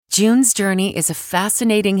June's Journey is a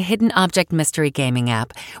fascinating hidden object mystery gaming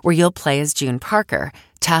app where you'll play as June Parker,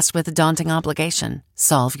 tasked with a daunting obligation: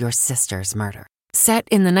 solve your sister's murder. Set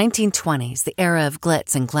in the 1920s, the era of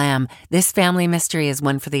glitz and glam, this family mystery is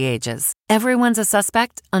one for the ages. Everyone's a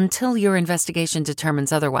suspect until your investigation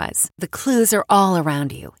determines otherwise. The clues are all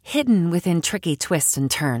around you, hidden within tricky twists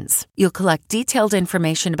and turns. You'll collect detailed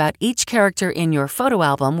information about each character in your photo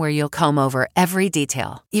album where you'll comb over every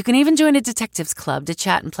detail. You can even join a detectives club to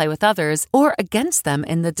chat and play with others or against them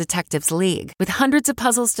in the Detectives League. With hundreds of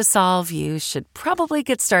puzzles to solve, you should probably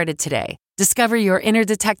get started today. Discover your inner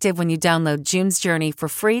detective when you download June's Journey for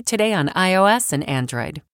free today on iOS and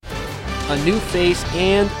Android. A new face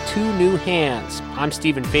and two new hands. I'm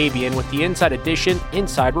Stephen Fabian with the Inside Edition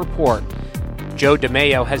Inside Report. Joe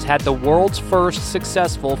DeMaio has had the world's first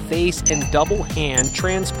successful face and double hand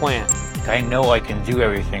transplant. I know I can do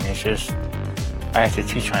everything. It's just I have to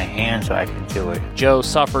teach my hands so I can do it. Joe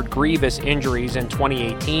suffered grievous injuries in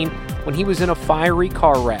 2018 when he was in a fiery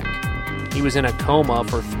car wreck. He was in a coma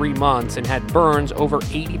for 3 months and had burns over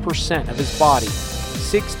 80% of his body.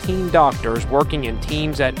 16 doctors working in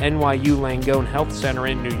teams at NYU Langone Health Center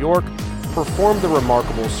in New York performed the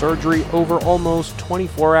remarkable surgery over almost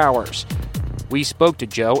 24 hours. We spoke to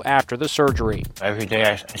Joe after the surgery. Every day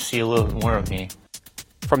I see a little more of me.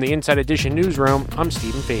 From the Inside Edition newsroom, I'm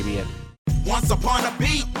Stephen Fabian. Once upon a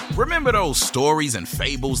beat. Remember those stories and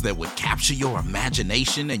fables that would capture your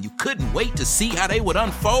imagination and you couldn't wait to see how they would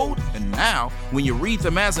unfold? And now, when you read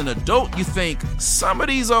them as an adult, you think some of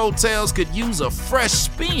these old tales could use a fresh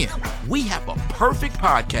spin. We have a perfect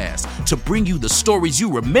podcast to bring you the stories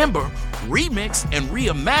you remember, remix, and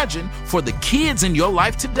reimagine for the kids in your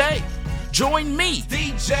life today. Join me,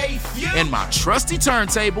 DJ Few, and my trusty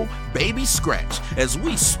turntable, Baby Scratch, as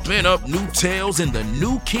we spin up new tales in the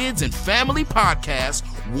New Kids and Family podcast,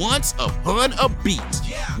 Once Upon a Beat.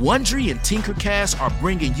 Wondery and Tinkercast are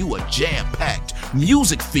bringing you a jam-packed,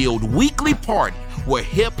 music-filled weekly party where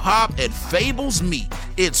hip-hop and fables meet.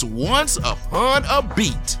 It's Once Upon a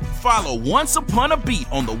Beat. Follow Once Upon a Beat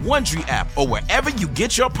on the Wondery app or wherever you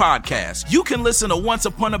get your podcasts. You can listen to Once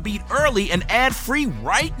Upon a Beat early and ad-free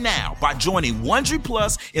right now by joining Wondery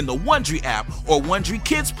Plus in the Wondery app or Wondery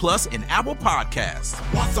Kids Plus in Apple Podcasts.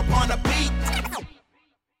 Once Upon a Beat.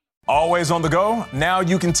 Always on the go? Now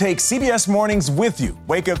you can take CBS Mornings with you.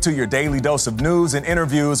 Wake up to your daily dose of news and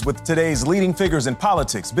interviews with today's leading figures in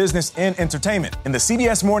politics, business, and entertainment in the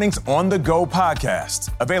CBS Mornings On the Go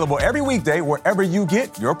podcast. Available every weekday wherever you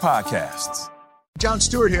get your podcasts. Jon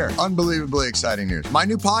Stewart here. Unbelievably exciting news. My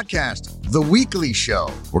new podcast, The Weekly Show.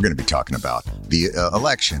 We're going to be talking about the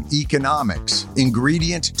election, economics,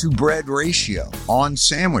 ingredient to bread ratio on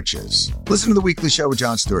sandwiches. Listen to The Weekly Show with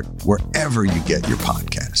Jon Stewart wherever you get your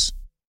podcasts.